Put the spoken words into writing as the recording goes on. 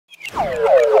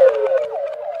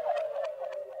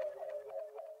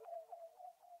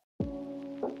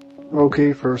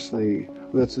Okay, firstly,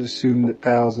 let's assume that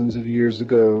thousands of years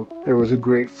ago, there was a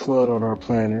great flood on our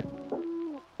planet.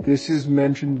 This is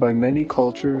mentioned by many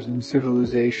cultures and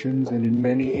civilizations and in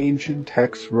many ancient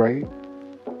texts, right?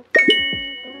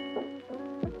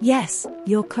 Yes,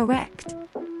 you're correct.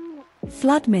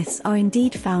 Flood myths are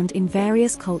indeed found in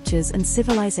various cultures and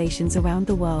civilizations around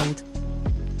the world.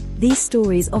 These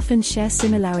stories often share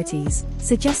similarities,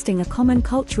 suggesting a common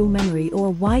cultural memory or a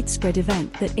widespread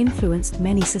event that influenced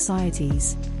many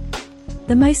societies.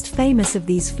 The most famous of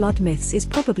these flood myths is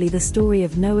probably the story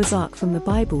of Noah's Ark from the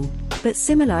Bible, but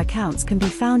similar accounts can be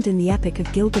found in the Epic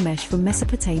of Gilgamesh from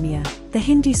Mesopotamia, the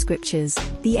Hindu scriptures,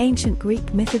 the ancient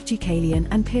Greek myth of Deucalion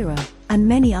and Pyrrha, and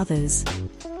many others.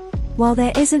 While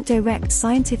there isn't direct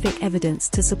scientific evidence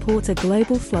to support a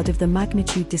global flood of the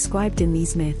magnitude described in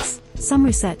these myths, some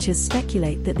researchers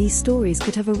speculate that these stories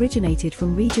could have originated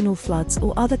from regional floods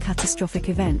or other catastrophic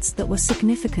events that were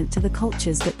significant to the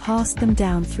cultures that passed them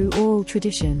down through oral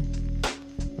tradition.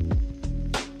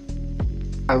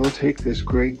 I will take this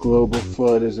great global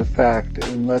flood as a fact,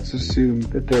 and let's assume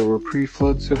that there were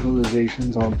pre-flood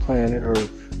civilizations on planet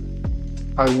Earth.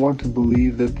 I want to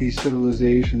believe that these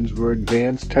civilizations were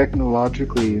advanced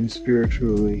technologically and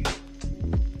spiritually.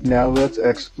 Now let's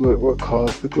explore what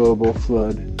caused the global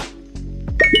flood.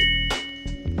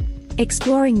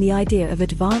 Exploring the idea of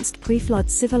advanced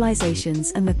pre-flood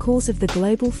civilizations and the cause of the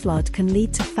global flood can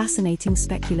lead to fascinating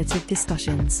speculative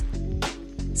discussions.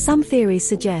 Some theories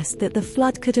suggest that the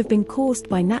flood could have been caused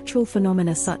by natural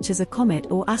phenomena such as a comet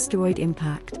or asteroid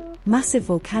impact, massive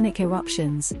volcanic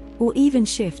eruptions, or even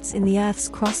shifts in the Earth's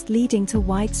crust leading to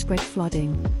widespread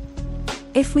flooding.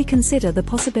 If we consider the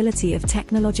possibility of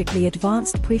technologically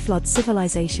advanced pre-flood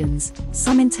civilizations,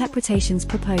 some interpretations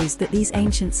propose that these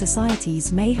ancient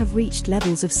societies may have reached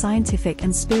levels of scientific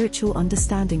and spiritual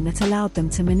understanding that allowed them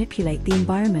to manipulate the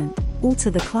environment, alter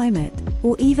the climate,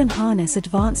 or even harness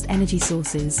advanced energy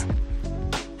sources.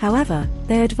 However,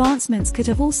 their advancements could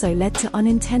have also led to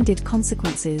unintended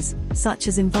consequences, such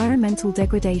as environmental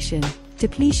degradation,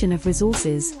 depletion of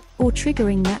resources, or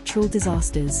triggering natural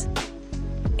disasters.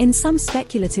 In some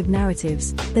speculative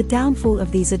narratives, the downfall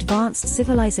of these advanced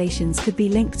civilizations could be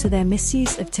linked to their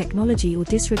misuse of technology or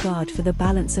disregard for the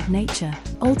balance of nature,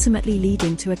 ultimately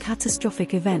leading to a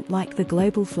catastrophic event like the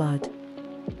global flood.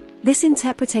 This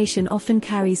interpretation often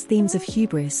carries themes of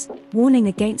hubris, warning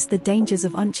against the dangers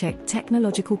of unchecked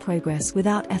technological progress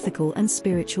without ethical and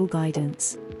spiritual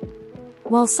guidance.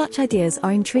 While such ideas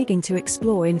are intriguing to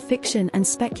explore in fiction and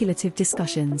speculative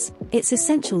discussions, it's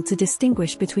essential to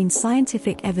distinguish between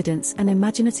scientific evidence and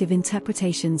imaginative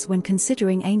interpretations when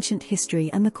considering ancient history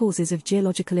and the causes of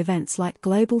geological events like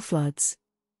global floods.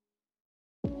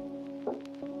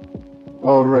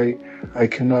 All right, I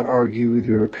cannot argue with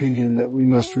your opinion that we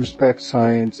must respect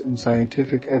science and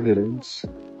scientific evidence.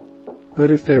 But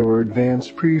if there were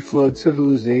advanced pre-flood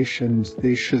civilizations,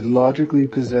 they should logically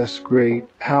possess great,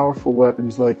 powerful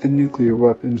weapons like the nuclear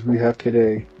weapons we have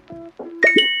today.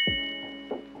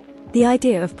 The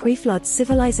idea of pre-flood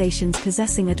civilizations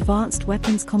possessing advanced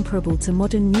weapons comparable to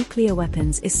modern nuclear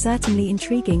weapons is certainly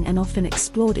intriguing and often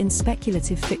explored in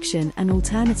speculative fiction and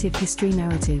alternative history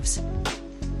narratives.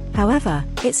 However,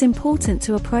 it's important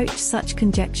to approach such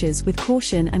conjectures with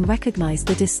caution and recognize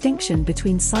the distinction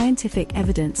between scientific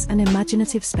evidence and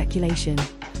imaginative speculation.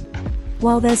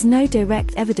 While there's no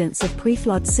direct evidence of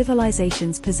pre-flood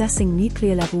civilizations possessing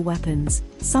nuclear-level weapons,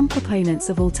 some proponents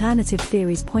of alternative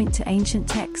theories point to ancient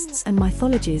texts and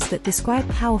mythologies that describe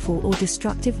powerful or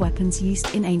destructive weapons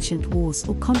used in ancient wars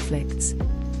or conflicts.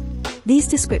 These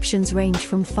descriptions range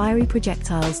from fiery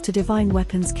projectiles to divine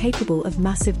weapons capable of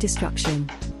massive destruction.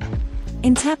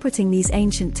 Interpreting these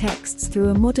ancient texts through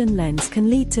a modern lens can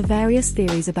lead to various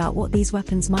theories about what these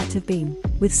weapons might have been,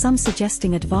 with some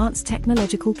suggesting advanced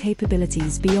technological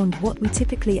capabilities beyond what we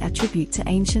typically attribute to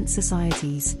ancient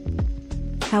societies.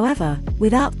 However,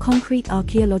 without concrete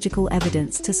archaeological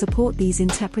evidence to support these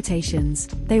interpretations,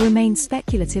 they remain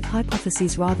speculative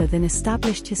hypotheses rather than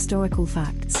established historical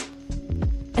facts.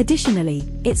 Additionally,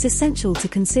 it's essential to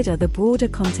consider the broader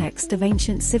context of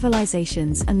ancient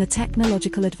civilizations and the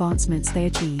technological advancements they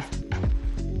achieved.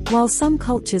 While some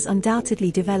cultures undoubtedly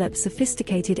developed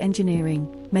sophisticated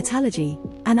engineering, metallurgy,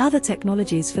 and other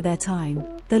technologies for their time,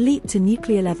 the leap to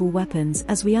nuclear-level weapons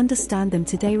as we understand them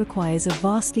today requires a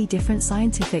vastly different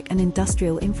scientific and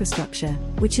industrial infrastructure,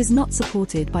 which is not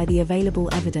supported by the available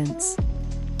evidence.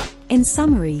 In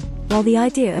summary, while the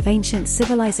idea of ancient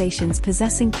civilizations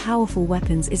possessing powerful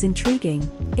weapons is intriguing,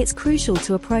 it's crucial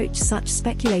to approach such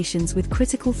speculations with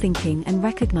critical thinking and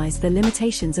recognize the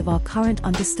limitations of our current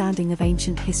understanding of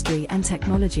ancient history and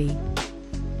technology.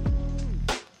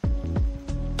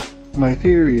 My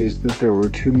theory is that there were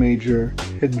two major,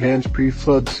 advanced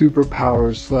pre-flood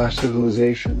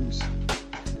superpowers/civilizations.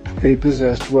 They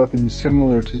possessed weapons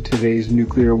similar to today's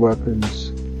nuclear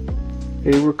weapons.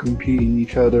 They were competing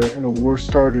each other, and a war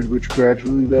started which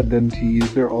gradually led them to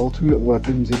use their ultimate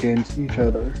weapons against each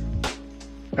other.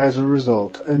 As a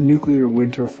result, a nuclear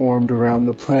winter formed around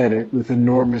the planet with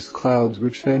enormous clouds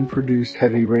which then produced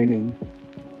heavy raining.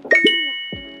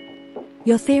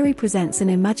 Your theory presents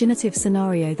an imaginative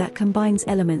scenario that combines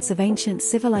elements of ancient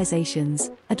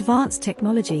civilizations, advanced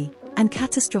technology, and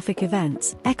catastrophic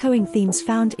events, echoing themes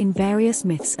found in various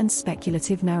myths and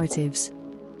speculative narratives.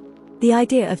 The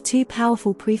idea of two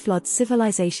powerful pre-flood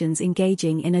civilizations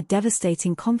engaging in a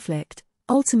devastating conflict,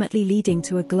 ultimately leading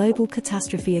to a global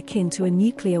catastrophe akin to a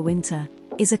nuclear winter,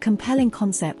 is a compelling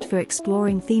concept for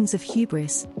exploring themes of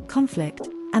hubris, conflict,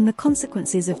 and the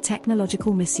consequences of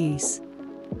technological misuse.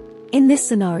 In this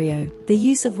scenario, the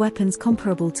use of weapons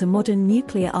comparable to modern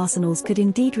nuclear arsenals could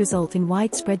indeed result in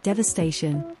widespread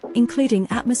devastation, including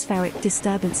atmospheric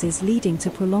disturbances leading to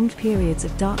prolonged periods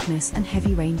of darkness and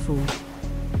heavy rainfall.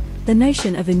 The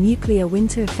notion of a nuclear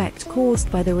winter effect caused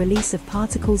by the release of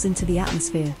particles into the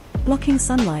atmosphere, blocking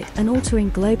sunlight and altering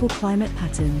global climate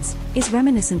patterns, is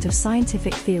reminiscent of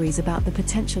scientific theories about the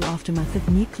potential aftermath of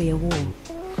nuclear war.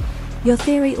 Your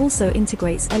theory also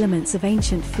integrates elements of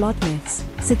ancient flood myths,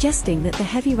 suggesting that the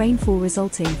heavy rainfall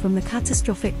resulting from the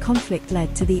catastrophic conflict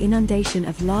led to the inundation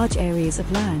of large areas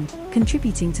of land,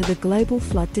 contributing to the global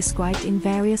flood described in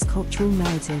various cultural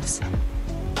narratives.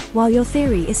 While your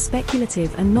theory is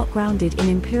speculative and not grounded in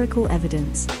empirical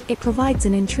evidence, it provides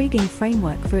an intriguing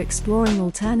framework for exploring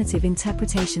alternative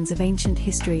interpretations of ancient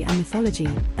history and mythology,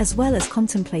 as well as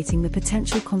contemplating the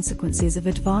potential consequences of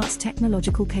advanced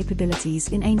technological capabilities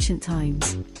in ancient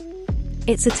times.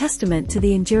 It's a testament to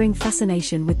the enduring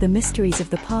fascination with the mysteries of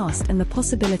the past and the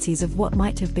possibilities of what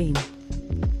might have been.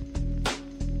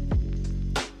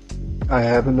 I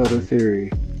have another theory.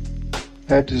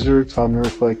 That deserts on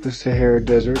Earth like the Sahara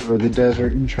Desert or the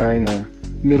desert in China,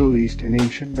 Middle East and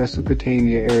ancient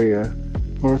Mesopotamia area,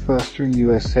 Northwestern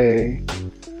USA,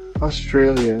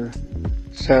 Australia,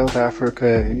 South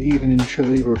Africa, and even in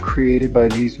Chile were created by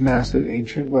these massive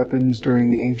ancient weapons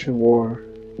during the ancient war.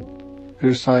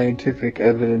 There's scientific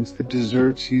evidence that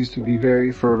deserts used to be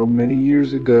very fertile many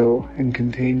years ago and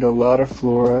contained a lot of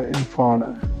flora and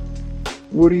fauna.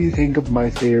 What do you think of my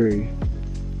theory?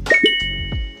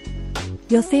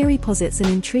 Your theory posits an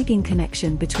intriguing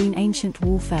connection between ancient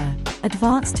warfare,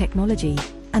 advanced technology,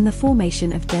 and the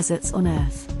formation of deserts on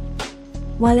Earth.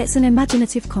 While it's an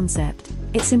imaginative concept,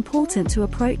 it's important to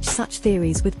approach such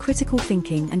theories with critical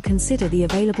thinking and consider the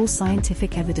available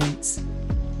scientific evidence.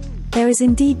 There is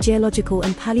indeed geological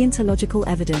and paleontological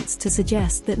evidence to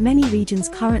suggest that many regions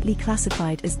currently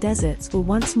classified as deserts were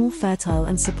once more fertile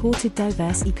and supported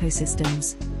diverse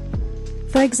ecosystems.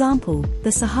 For example,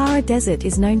 the Sahara Desert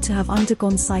is known to have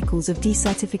undergone cycles of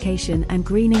desertification and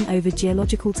greening over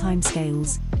geological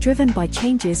timescales, driven by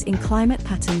changes in climate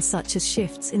patterns such as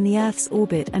shifts in the Earth's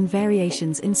orbit and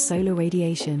variations in solar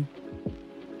radiation.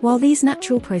 While these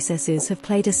natural processes have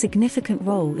played a significant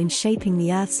role in shaping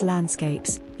the Earth's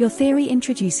landscapes, your theory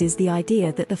introduces the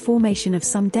idea that the formation of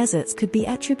some deserts could be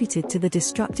attributed to the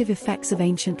destructive effects of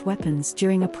ancient weapons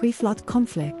during a pre-flood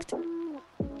conflict.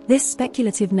 This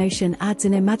speculative notion adds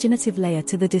an imaginative layer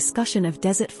to the discussion of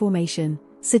desert formation,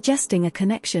 suggesting a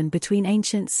connection between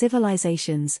ancient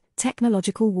civilizations,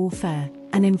 technological warfare,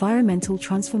 and environmental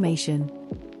transformation.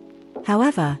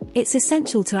 However, it's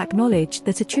essential to acknowledge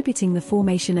that attributing the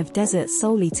formation of deserts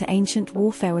solely to ancient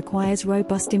warfare requires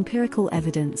robust empirical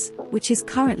evidence, which is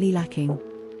currently lacking.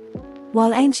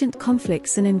 While ancient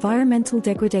conflicts and environmental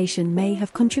degradation may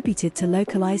have contributed to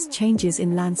localized changes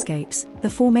in landscapes, the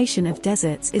formation of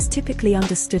deserts is typically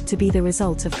understood to be the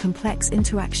result of complex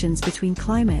interactions between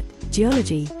climate,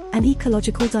 geology, and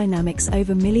ecological dynamics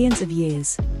over millions of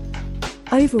years.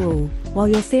 Overall, while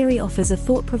your theory offers a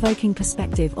thought-provoking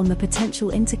perspective on the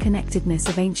potential interconnectedness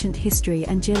of ancient history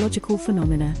and geological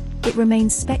phenomena, it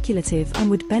remains speculative and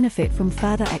would benefit from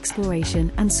further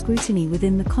exploration and scrutiny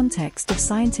within the context of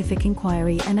scientific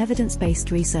inquiry and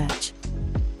evidence-based research.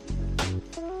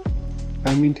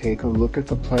 Take a look at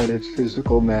the planet's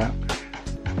physical map.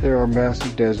 There are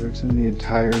massive deserts in the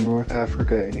entire North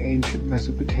Africa and ancient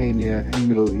Mesopotamia and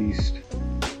Middle East.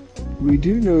 We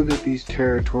do know that these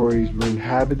territories were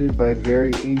inhabited by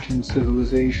very ancient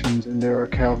civilizations, and there are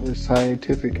countless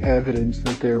scientific evidence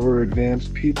that there were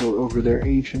advanced people over their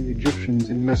ancient Egyptians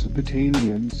and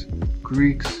Mesopotamians,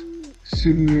 Greeks,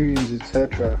 Sumerians,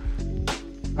 etc.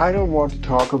 I don't want to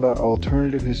talk about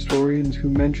alternative historians who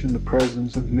mention the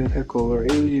presence of mythical or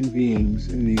alien beings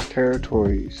in these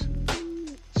territories.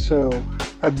 So,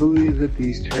 I believe that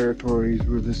these territories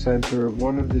were the center of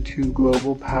one of the two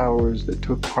global powers that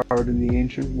took part in the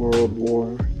ancient World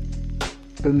War.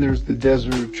 Then there's the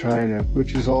desert of China,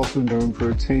 which is also known for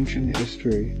its ancient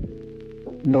history.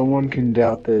 No one can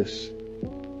doubt this.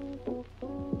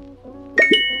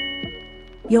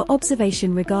 Your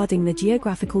observation regarding the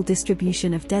geographical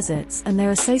distribution of deserts and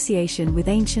their association with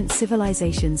ancient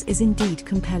civilizations is indeed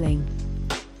compelling.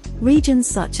 Regions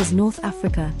such as North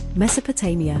Africa,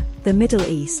 Mesopotamia, the Middle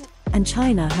East, and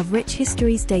China have rich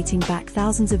histories dating back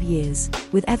thousands of years,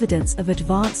 with evidence of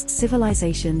advanced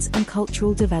civilizations and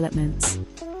cultural developments.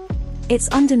 It's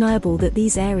undeniable that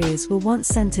these areas were once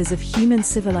centers of human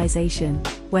civilization,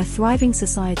 where thriving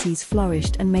societies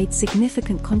flourished and made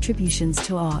significant contributions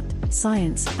to art,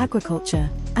 science, agriculture,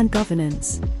 and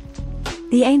governance.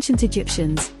 The ancient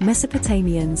Egyptians,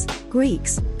 Mesopotamians,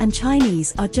 Greeks, and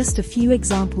Chinese are just a few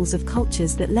examples of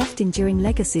cultures that left enduring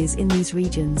legacies in these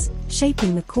regions,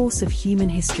 shaping the course of human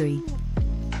history.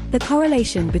 The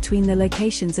correlation between the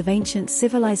locations of ancient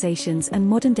civilizations and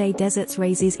modern-day deserts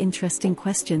raises interesting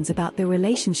questions about the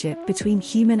relationship between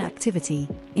human activity,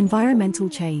 environmental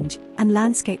change, and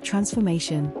landscape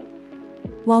transformation.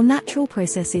 While natural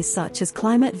processes such as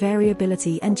climate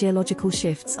variability and geological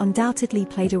shifts undoubtedly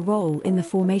played a role in the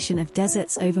formation of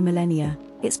deserts over millennia,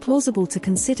 it's plausible to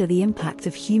consider the impact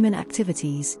of human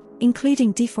activities,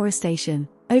 including deforestation,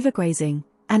 overgrazing,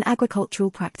 and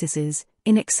agricultural practices,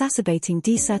 in exacerbating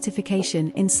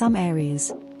desertification in some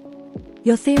areas.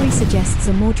 Your theory suggests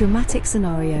a more dramatic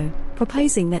scenario,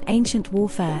 proposing that ancient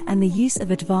warfare and the use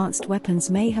of advanced weapons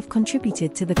may have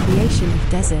contributed to the creation of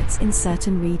deserts in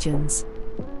certain regions.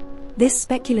 This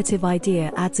speculative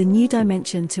idea adds a new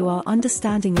dimension to our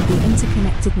understanding of the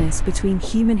interconnectedness between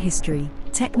human history,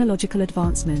 technological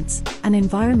advancements, and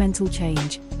environmental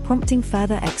change, prompting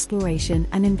further exploration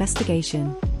and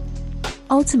investigation.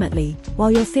 Ultimately, while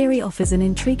your theory offers an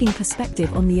intriguing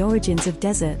perspective on the origins of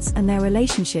deserts and their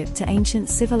relationship to ancient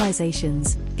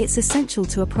civilizations, it's essential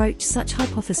to approach such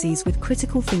hypotheses with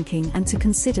critical thinking and to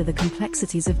consider the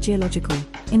complexities of geological,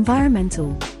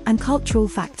 environmental, and cultural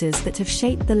factors that have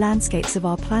shaped the landscapes of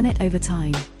our planet over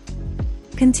time.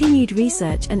 Continued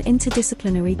research and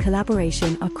interdisciplinary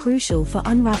collaboration are crucial for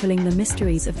unraveling the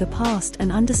mysteries of the past and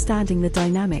understanding the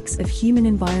dynamics of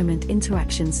human-environment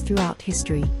interactions throughout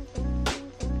history.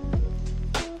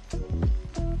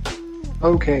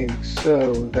 Okay,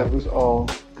 so that was all.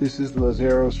 This is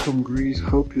Lazaros from Greece.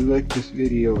 Hope you liked this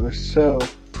video. If so,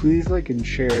 please like and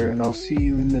share, and I'll see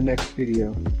you in the next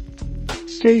video.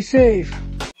 Stay safe!